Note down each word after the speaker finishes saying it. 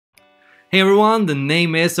Hey everyone, the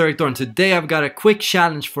name is Erik, and today I've got a quick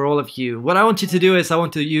challenge for all of you. What I want you to do is I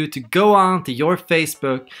want you to go on to your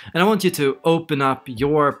Facebook and I want you to open up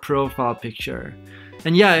your profile picture.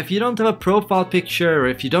 And yeah, if you don't have a profile picture or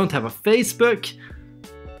if you don't have a Facebook,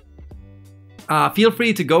 feel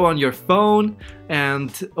free to go on your phone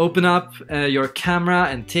and open up your camera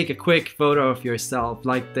and take a quick photo of yourself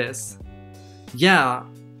like this. Yeah.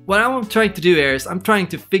 What I'm trying to do here is I'm trying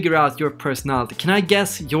to figure out your personality. Can I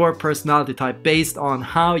guess your personality type based on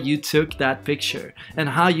how you took that picture and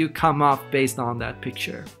how you come off based on that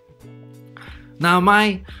picture? Now,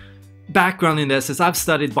 my background in this is I've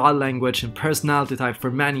studied body language and personality type for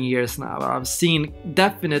many years now. I've seen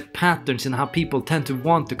definite patterns in how people tend to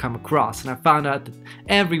want to come across, and I found out that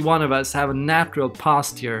every one of us have a natural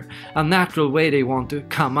posture, a natural way they want to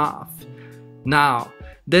come off. Now,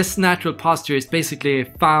 this natural posture is basically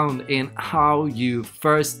found in how you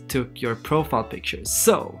first took your profile picture.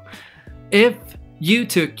 So, if you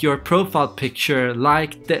took your profile picture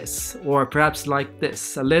like this, or perhaps like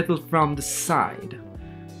this, a little from the side,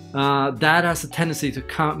 that has a tendency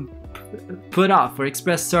to put off or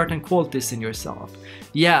express certain qualities in yourself.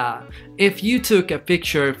 Yeah, if you took a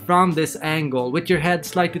picture from this angle with your head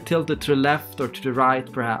slightly tilted to the left or to the right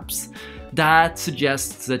perhaps, that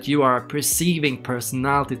suggests that you are a perceiving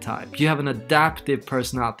personality type. You have an adaptive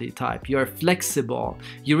personality type. You are flexible.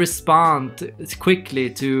 You respond quickly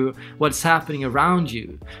to what's happening around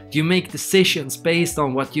you. You make decisions based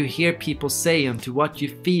on what you hear people say and to what you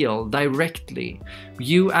feel directly.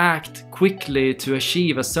 You act quickly to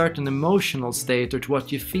achieve a certain emotional state or to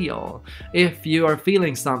what you feel. If you are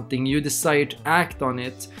feeling something, you decide to act on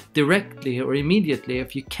it directly or immediately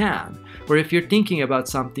if you can. Or if you're thinking about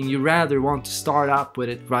something, you rather want to start up with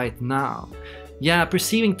it right now. Yeah,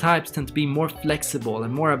 perceiving types tend to be more flexible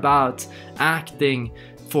and more about acting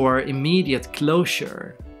for immediate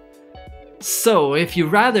closure. So if you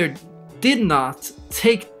rather did not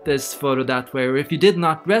take this photo that way, or if you did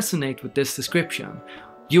not resonate with this description,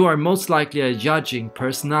 you are most likely a judging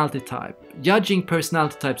personality type. Judging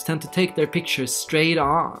personality types tend to take their pictures straight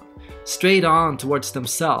on towards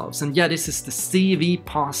themselves, and yeah, this is the CV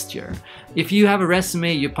posture. If you have a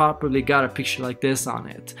resume, you probably got a picture like this on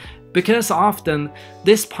it, because often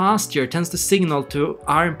this posture tends to signal to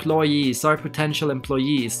our employees, our potential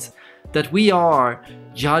employees, that we are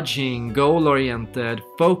judging, goal-oriented,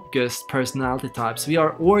 focused personality types. We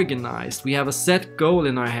are organized, we have a set goal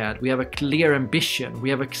in our head, we have a clear ambition,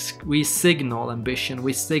 we signal ambition,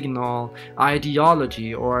 we signal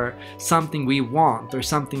ideology or something we want or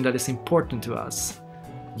something that is important to us.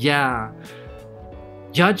 Yeah.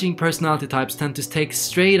 Judging personality types tend to take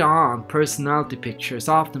straight on personality pictures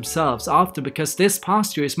of themselves, often because this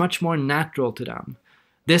posture is much more natural to them.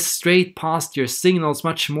 This straight posture signals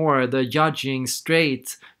much more the judging,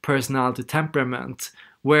 straight personality temperament,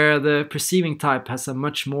 where the perceiving type has a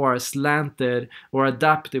much more slanted or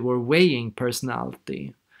adaptive or weighing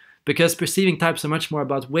personality. Because perceiving types are much more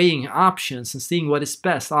about weighing options and seeing what is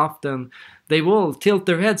best. Often they will tilt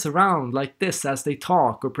their heads around like this as they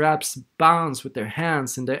talk, or perhaps bounce with their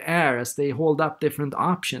hands in the air as they hold up different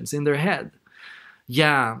options in their head.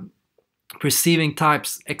 Yeah. Perceiving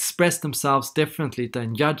types express themselves differently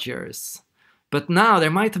than judgers. But now there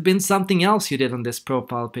might have been something else you did on this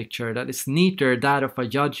profile picture that is neither that of a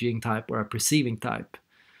judging type or a perceiving type.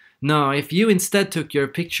 No, if you instead took your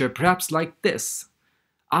picture perhaps like this,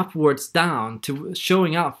 upwards down to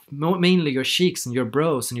showing off mainly your cheeks and your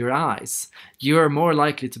brows and your eyes, you are more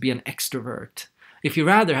likely to be an extrovert. If you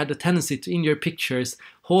rather had the tendency to, in your pictures,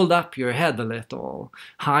 hold up your head a little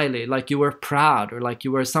highly, like you were proud or like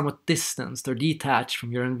you were somewhat distanced or detached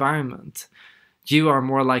from your environment, you are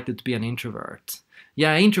more likely to be an introvert.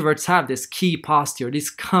 Yeah, introverts have this key posture,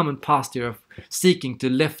 this common posture of seeking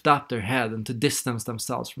to lift up their head and to distance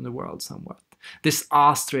themselves from the world somewhat. This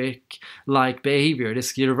ostrich-like behavior,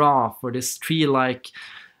 this giraffe or this tree-like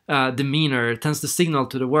demeanor tends to signal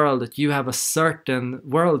to the world that you have a certain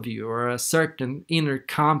worldview or a certain inner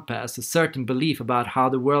compass, a certain belief about how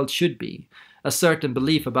the world should be, a certain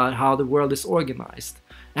belief about how the world is organized.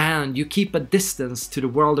 And you keep a distance to the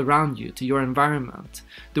world around you, to your environment.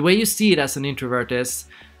 The way you see it as an introvert is,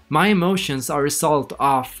 my emotions are a result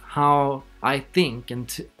of how I think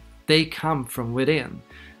and they come from within.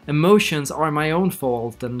 Emotions are my own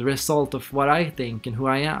fault and the result of what I think and who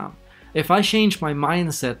I am. If I change my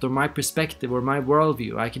mindset or my perspective or my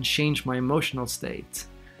worldview, I can change my emotional state.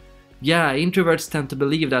 Yeah, introverts tend to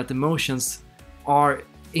believe that emotions are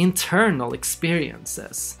internal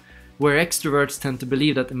experiences, where extroverts tend to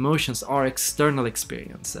believe that emotions are external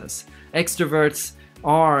experiences. Extroverts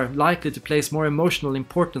are likely to place more emotional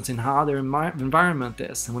importance in how their environment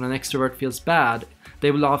is. And when an extrovert feels bad,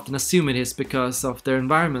 they will often assume it is because of their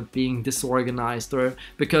environment being disorganized or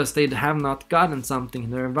because they have not gotten something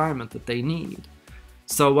in their environment that they need.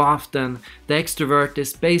 So often, the extrovert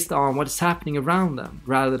is based on what is happening around them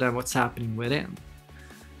rather than what's happening within.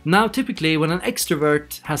 Now, typically, when an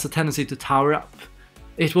extrovert has a tendency to tower up,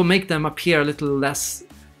 it will make them appear a little less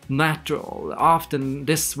natural. Often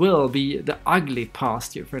this will be the ugly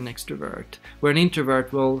posture for an extrovert, where an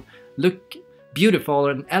introvert will look beautiful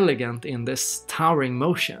and elegant in this towering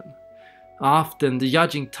motion. Often the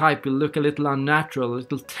judging type will look a little unnatural, a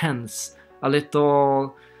little tense, a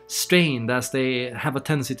little strained as they have a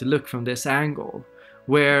tendency to look from this angle,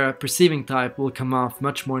 where a perceiving type will come off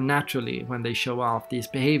much more naturally when they show off these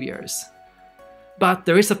behaviors. But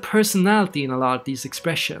there is a personality in a lot of these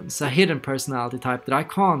expressions, a hidden personality type that I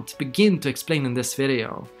can't begin to explain in this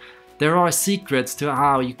video. There are secrets to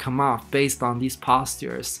how you come off based on these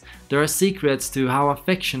postures. There are secrets to how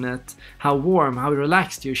affectionate, how warm, how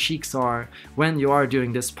relaxed your cheeks are when you are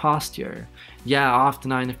doing this posture. Yeah,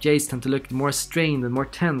 often INFJs tend to look more strained and more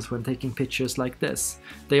tense when taking pictures like this.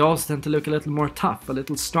 They also tend to look a little more tough, a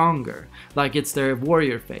little stronger, like it's their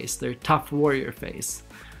warrior face, their tough warrior face.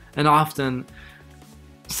 And often,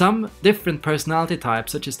 some different personality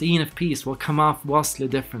types, such as the ENFPs, will come off vastly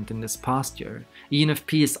different in this posture.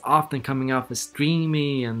 ENFPs often coming off as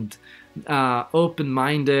dreamy and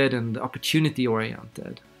open-minded and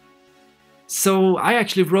opportunity-oriented. So I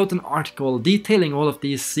actually wrote an article detailing all of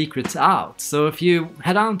these secrets out. So if you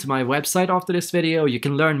head on to my website after this video, you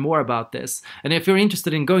can learn more about this. And if you're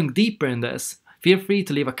interested in going deeper in this, feel free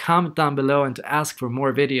to leave a comment down below and to ask for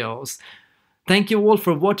more videos. Thank you all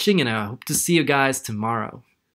for watching, and I hope to see you guys tomorrow.